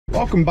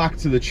Welcome back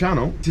to the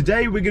channel.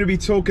 Today we're going to be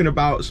talking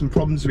about some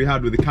problems we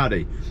had with the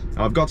Caddy.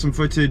 I've got some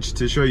footage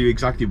to show you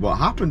exactly what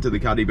happened to the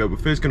Caddy, but we're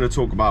first going to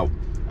talk about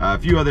a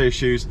few other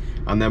issues,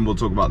 and then we'll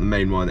talk about the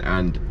main one,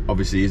 and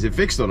obviously is it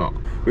fixed or not.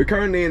 We're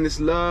currently in this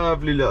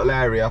lovely little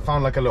area. I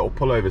found like a little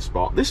pullover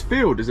spot. This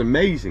field is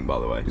amazing, by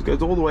the way. It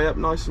goes all the way up,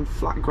 nice and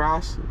flat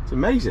grass. It's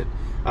amazing.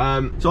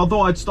 So I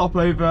thought I'd stop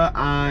over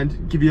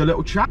and give you a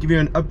little chat, give you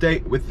an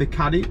update with the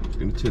Caddy. I'm just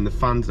going to turn the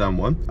fans down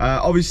one.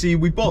 Obviously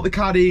we bought the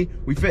Caddy,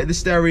 we fitted the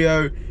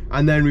stereo,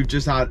 and then we've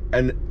just had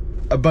an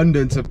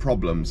abundance of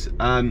problems.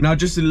 Now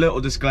just a little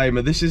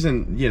disclaimer, this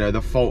isn't, you know,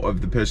 the fault of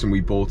the person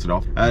we bought it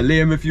off.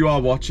 Liam, if you are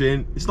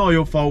watching, it's not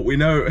your fault, we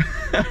know.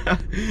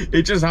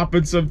 It just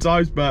happens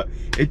sometimes, but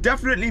it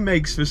definitely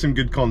makes for some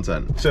good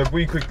content. So if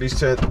we quickly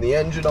turn the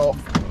engine off,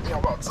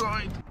 jump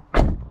outside.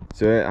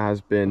 So it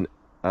has been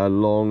a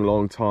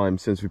long time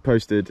since we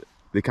posted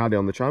the Caddy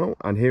on the channel,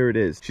 and here it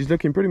is. She's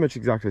looking pretty much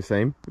exactly the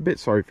same. A bit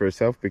sorry for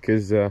herself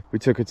because we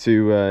took her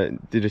to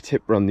did a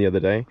tip run the other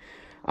day,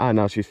 and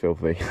now she's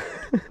filthy.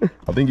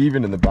 I think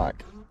even in the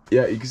back,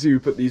 yeah, you can see we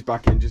put these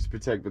back in just to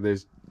protect, but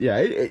there's, yeah,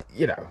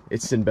 you know,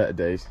 it's seen better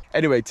days.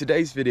 Anyway,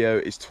 today's video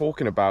is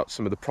talking about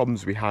some of the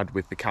problems we had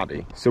with the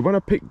Caddy. So when I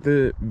picked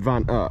the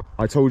van up,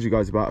 I told you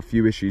guys about a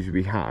few issues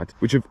we had,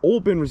 which have all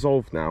been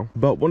resolved now,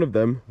 but one of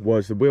them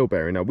was the wheel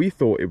bearing. Now we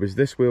thought it was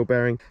this wheel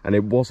bearing, and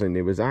it wasn't.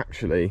 It was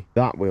actually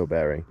that wheel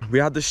bearing. We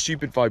had this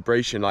stupid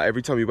vibration, like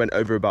every time we went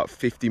over about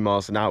 50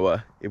 miles an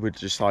hour, it would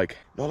just like,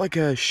 not like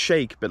a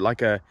shake, but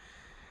like a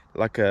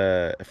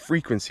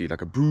frequency,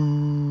 like a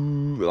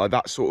boo, like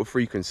that sort of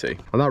frequency,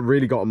 and that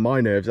really got on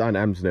my nerves and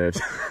Em's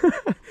nerves.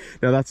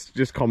 Now that's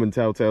just common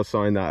telltale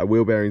sign that a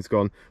wheel bearing's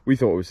gone. We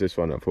thought it was this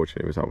one,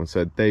 unfortunately it was that one.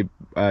 So they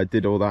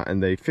did all that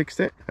and they fixed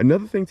it.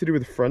 Another thing to do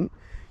with the front,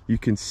 you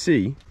can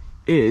see,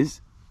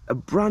 is a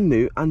brand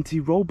new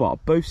anti-roll bar,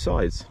 both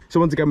sides. So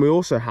once again, we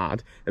also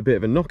had a bit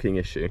of a knocking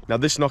issue. Now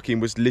this knocking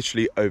was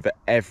literally over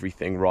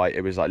everything, right?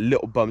 It was like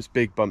little bumps,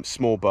 big bumps,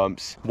 small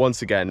bumps.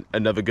 Once again,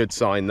 another good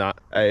sign that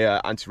a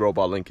anti-roll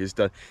bar link is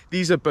done.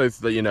 These are both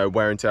the, you know,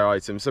 wear and tear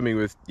items. Something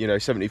with, you know,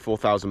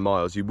 74,000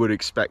 miles, you would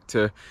expect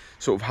to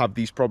sort of have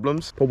these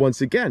problems. But once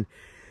again,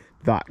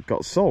 that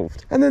got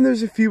solved. And then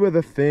there's a few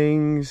other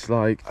things,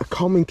 like a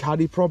common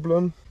Caddy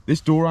problem. This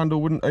door handle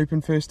wouldn't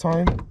open first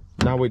time.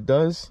 Now it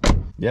does.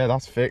 Yeah,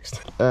 that's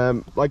fixed.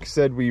 Like I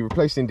said, we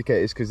replaced the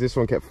indicators because this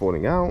one kept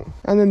falling out,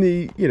 and then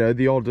the, you know,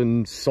 the odd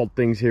and sod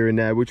things here and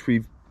there, which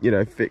we've, you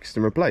know, fixed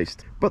and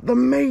replaced. But the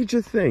major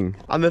thing,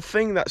 and the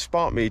thing that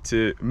sparked me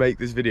to make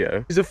this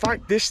video, is the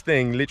fact this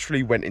thing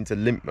literally went into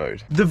limp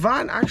mode. The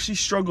van actually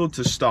struggled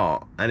to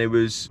start, and it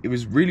was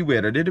really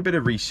weird. I did a bit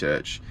of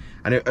research,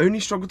 and it only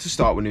struggled to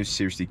start when it was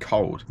seriously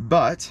cold.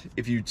 But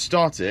if you'd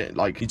start it,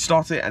 like you'd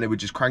start it and it would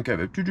just crank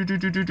over,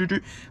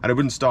 and it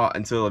wouldn't start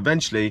until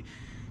eventually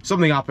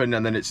something happened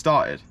and then it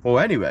started. Well,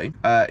 anyway,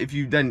 if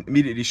you then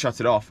immediately shut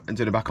it off and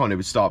turn it back on, it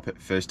would start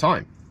at first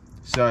time.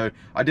 So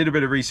I did a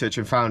bit of research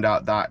and found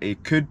out that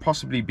it could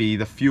possibly be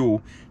the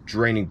fuel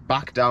draining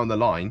back down the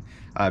line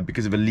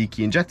because of a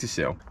leaky injector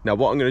seal. Now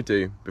what I'm going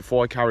to do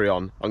before I carry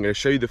on, I'm going to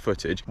show you the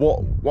footage.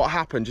 What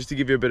happened, just to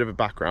give you a bit of a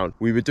background,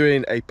 we were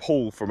doing a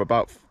pull from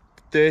about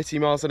 30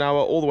 miles an hour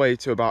all the way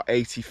to about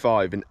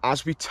 85, and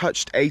as we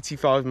touched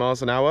 85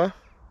 miles an hour,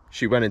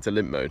 she went into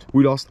limp mode.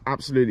 We lost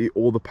absolutely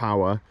all the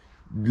power,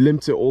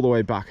 limped it all the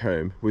way back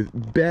home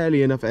with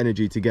barely enough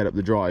energy to get up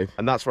the drive,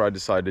 and that's where I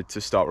decided to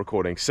start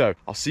recording. So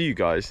I'll see you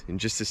guys in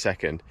just a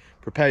second.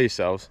 Prepare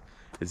yourselves,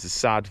 it's a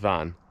sad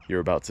van you're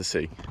about to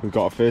see. We've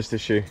got our first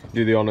issue.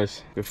 Do the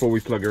honors before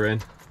we plug her in.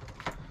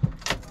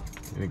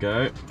 Here we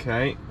go.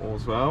 Okay,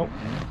 all's well.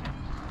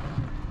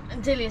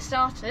 Until you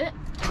start it.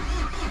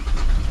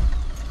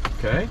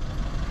 Okay.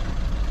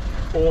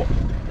 Or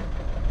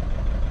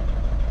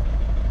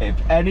if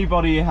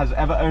anybody has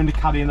ever owned a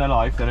Caddy in their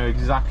life, they know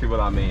exactly what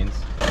that means.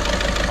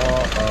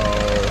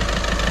 Uh-oh.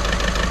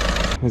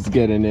 Let's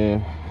get in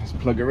here. Let's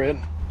plug her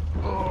in.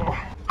 Oh.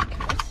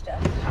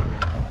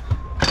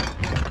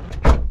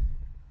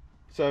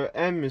 So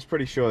M is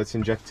pretty sure it's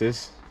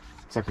injectors.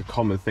 It's like a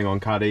common thing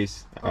on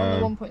Caddies. On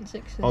the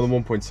 1.6s. On the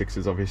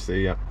 1.6s,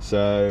 obviously, yeah.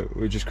 So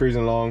we're just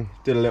cruising along,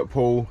 did a little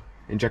pull,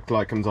 injector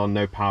light comes on,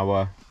 no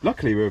power.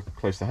 Luckily we were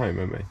close to home,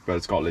 weren't we? But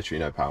it's got literally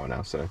no power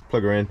now, so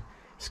plug her in,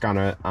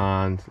 scanner,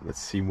 and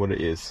let's see what it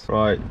is.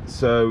 Right,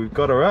 so we've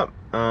got her up,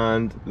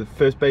 and the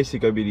first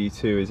basic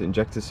OBD2 is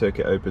injector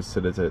circuit opens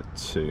still at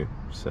 2.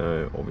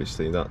 So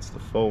obviously that's the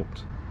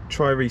fault.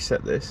 Try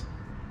reset this.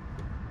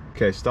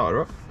 Okay, start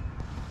her up.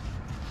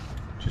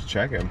 Just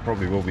check it,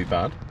 probably will be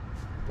bad.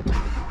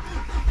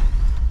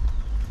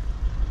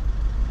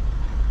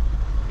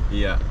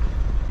 Yeah,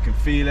 you can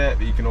feel it,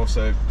 but you can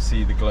also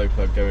see the glow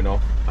plug going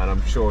off, and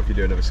I'm sure if you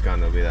do another scan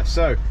it'll be there.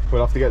 So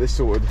we'll have to get this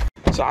sorted.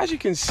 So as you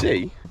can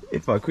see,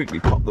 if I quickly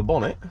pop the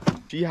bonnet,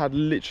 she had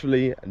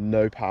literally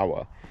no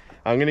power.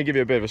 I'm going to give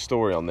you a bit of a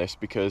story on this,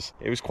 because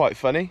it was quite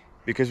funny,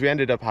 because we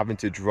ended up having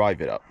to drive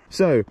it up.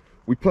 So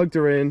we plugged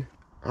her in,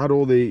 had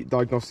all the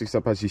diagnostics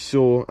up as you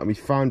saw, and we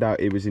found out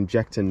it was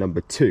injector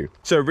number 2.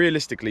 So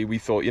realistically, we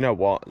thought, you know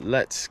what,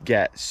 let's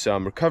get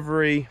some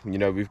recovery. You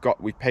know,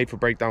 we've paid for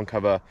breakdown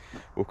cover.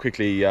 We'll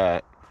quickly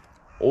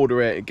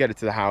order it, get it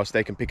to the house.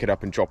 They can pick it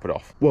up and drop it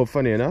off. Well,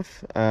 funny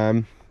enough,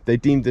 they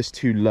deemed this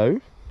too low.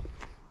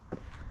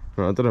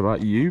 I don't know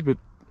about you, but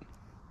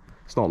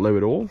it's not low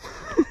at all.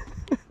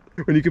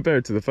 When you compare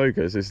it to the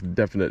Focus, it's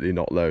definitely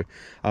not low.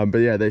 But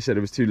yeah, they said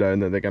it was too low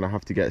and that they're going to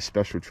have to get a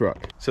special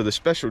truck. So the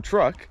special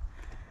truck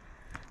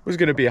was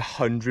going to be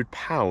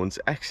 £100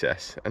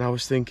 excess. And I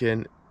was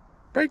thinking,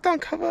 breakdown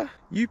cover?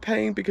 You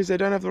paying because they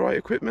don't have the right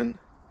equipment?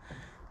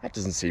 That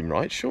doesn't seem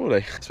right,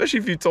 surely. Especially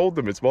if you told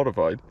them it's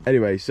modified.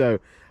 Anyway, so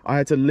I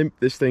had to limp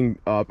this thing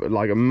up at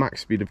like a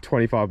max speed of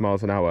 25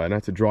 miles an hour and I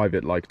had to drive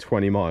it like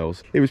 20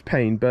 miles. It was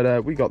pain,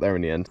 but we got there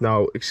in the end.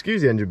 Now,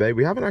 excuse the engine bay,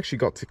 we haven't actually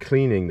got to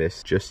cleaning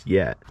this just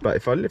yet. But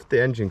if I lift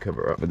the engine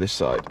cover up with this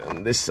side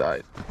and this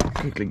side,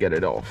 quickly get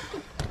it off,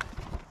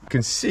 you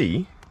can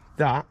see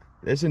that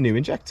there's a new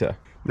injector.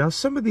 Now,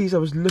 some of these I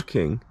was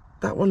looking,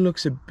 that one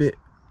looks a bit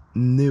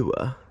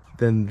newer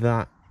than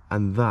that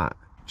and that.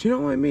 Do you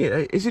know what I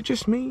mean? Is it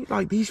just me?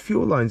 Like, these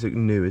fuel lines look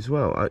new as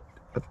well.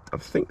 I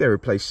think they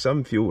replaced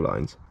some fuel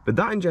lines, but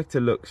that injector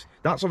looks,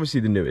 that's obviously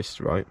the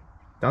newest, right?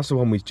 That's the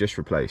one we just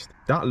replaced.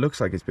 That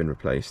looks like it's been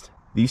replaced.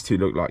 These two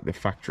look like the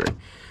factory.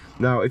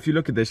 Now, if you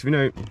look at this, if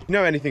you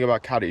know anything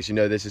about Caddies, you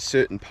know there's a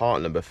certain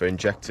part number for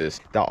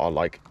injectors that are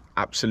like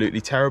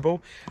absolutely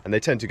terrible, and they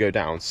tend to go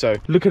down. So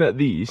looking at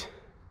these,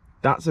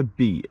 that's a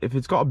B. If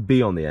it's got a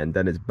B on the end,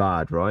 then it's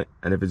bad, right?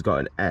 And if it's got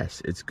an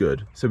S, it's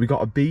good. So we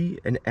got a B,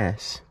 an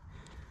S.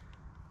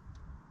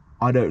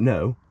 I don't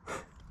know.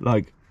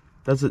 Like,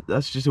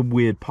 that's just a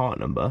weird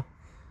part number.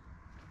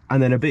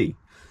 And then a B.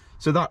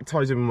 So that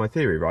ties in with my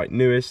theory, right?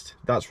 Newest,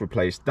 that's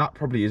replaced. That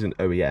probably isn't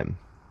OEM.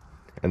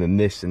 And then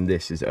this and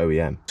this is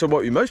OEM. So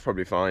what you most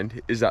probably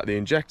find is that the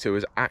injector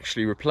was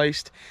actually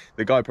replaced.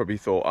 The guy probably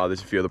thought, oh,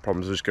 there's a few other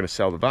problems, I'm just going to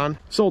sell the van.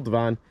 Sold the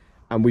van,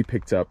 and we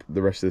picked up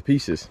the rest of the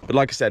pieces. But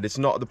like I said, it's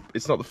not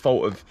the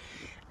fault of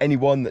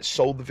anyone that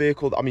sold the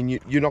vehicle. I mean,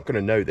 you're not going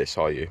to know this,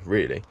 are you,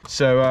 really?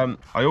 So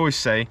I always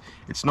say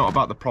it's not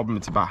about the problem,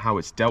 it's about how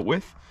it's dealt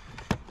with.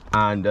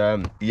 And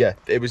yeah,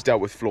 it was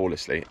dealt with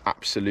flawlessly.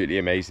 Absolutely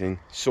amazing.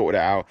 Sorted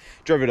it out,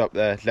 drove it up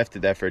there, left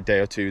it there for a day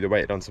or two. They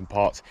waited on some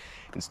parts,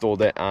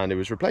 installed it, and it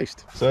was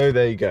replaced. So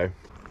there you go.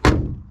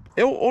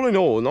 All in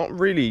all, not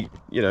really,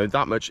 you know,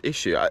 that much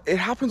issue. It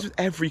happens with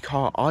every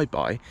car I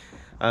buy.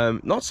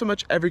 Not so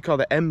much every car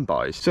that M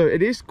buys. So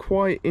it is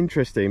quite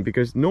interesting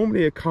because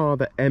normally a car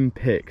that M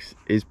picks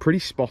is pretty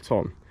spot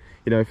on.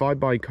 You know, if I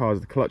buy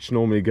cars, the clutch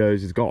normally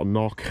goes, it's got a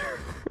knock,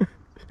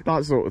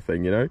 that sort of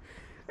thing, you know.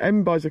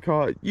 M buys a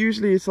car,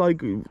 usually it's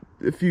like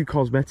a few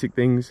cosmetic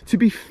things. To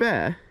be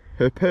fair,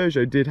 her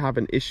Peugeot did have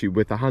an issue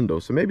with the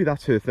handle, so maybe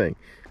that's her thing,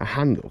 a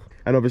handle.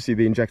 And obviously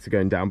the injector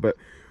going down, but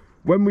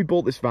when we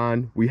bought this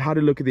van, we had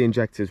a look at the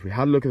injectors, we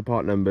had a look at the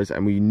part numbers,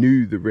 and we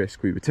knew the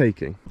risk we were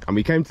taking. And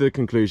we came to the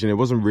conclusion it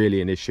wasn't really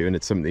an issue, and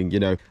it's something,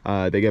 you know,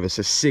 they gave us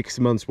a 6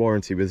 months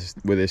warranty with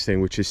this thing,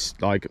 which is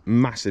like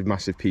massive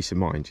peace of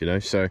mind, you know.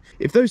 So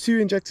if those two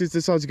injectors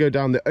decide to go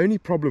down, the only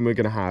problem we're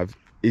going to have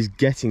is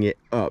getting it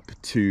up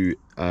to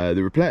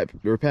the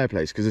repair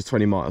place, because it's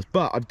 20 miles.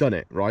 But I've done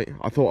it, right?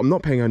 I thought, I'm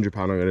not paying £100,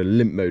 I'm going to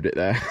limp mode it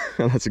there.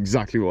 And that's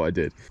exactly what I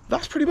did.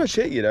 That's pretty much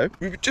it, you know.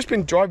 We've just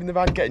been driving the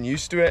van, getting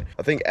used to it.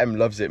 I think M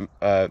loves it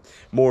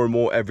more and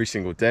more every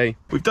single day.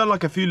 We've done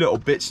like a few little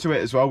bits to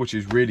it as well, which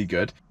is really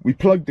good. We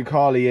plugged the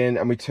Carly in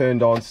and we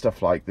turned on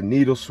stuff like the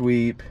needle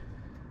sweep,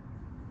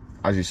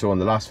 as you saw in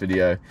the last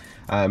video.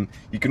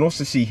 You can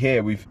also see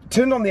here, we've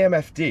turned on the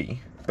MFD,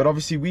 but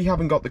obviously we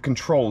haven't got the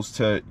controls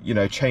to, you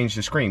know, change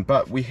the screen.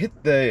 But we hit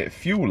the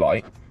fuel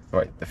light,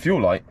 right, the fuel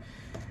light,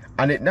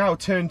 and it now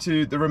turned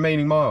to the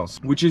remaining miles,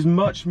 which is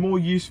much more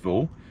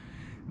useful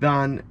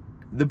than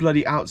the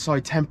bloody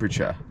outside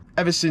temperature.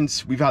 Ever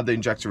since we've had the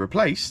injector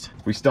replaced,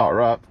 we start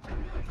her up,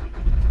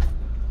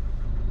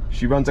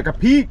 she runs like a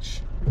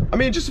peach. I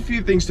mean, just a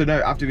few things to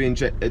note after we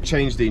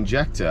changed the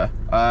injector.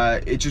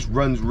 It just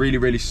runs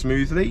really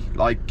smoothly.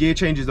 Like, gear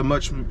changes are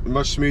much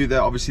smoother.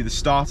 Obviously the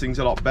starting's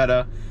a lot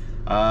better.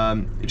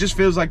 It just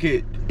feels like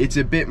it's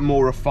a bit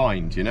more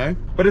refined, you know.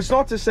 But it's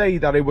not to say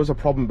that it was a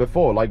problem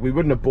before. Like, we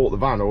wouldn't have bought the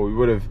van, or we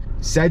would have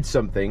said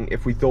something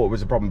if we thought it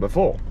was a problem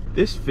before.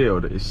 This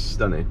field is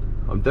stunning.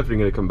 I'm definitely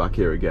going to come back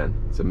here again.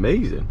 It's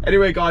amazing.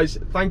 Anyway, guys,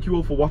 thank you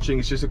all for watching.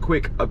 It's just a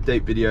quick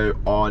update video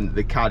on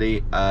the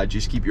Caddy.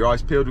 Just keep your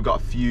eyes peeled. We've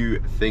got a few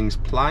things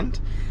planned.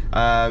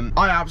 I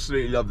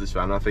absolutely love this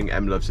van. I think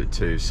M loves it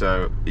too.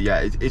 So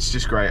yeah, it's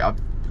just great.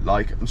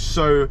 I'm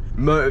so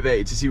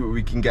motivated to see what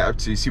we can get up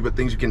to, see what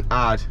things we can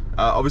add.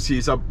 Obviously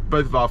it's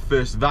both of our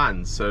first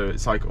vans, so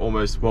it's like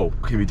almost, well,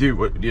 what can we do?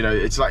 What, you know,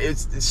 it's like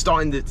it's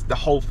starting the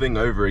whole thing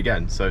over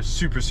again. So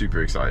super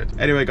excited.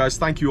 Anyway, guys,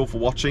 thank you all for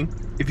watching.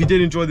 If you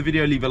did enjoy the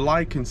video, leave a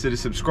like, consider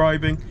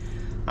subscribing,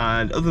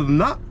 and other than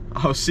that,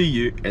 I'll see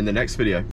you in the next video.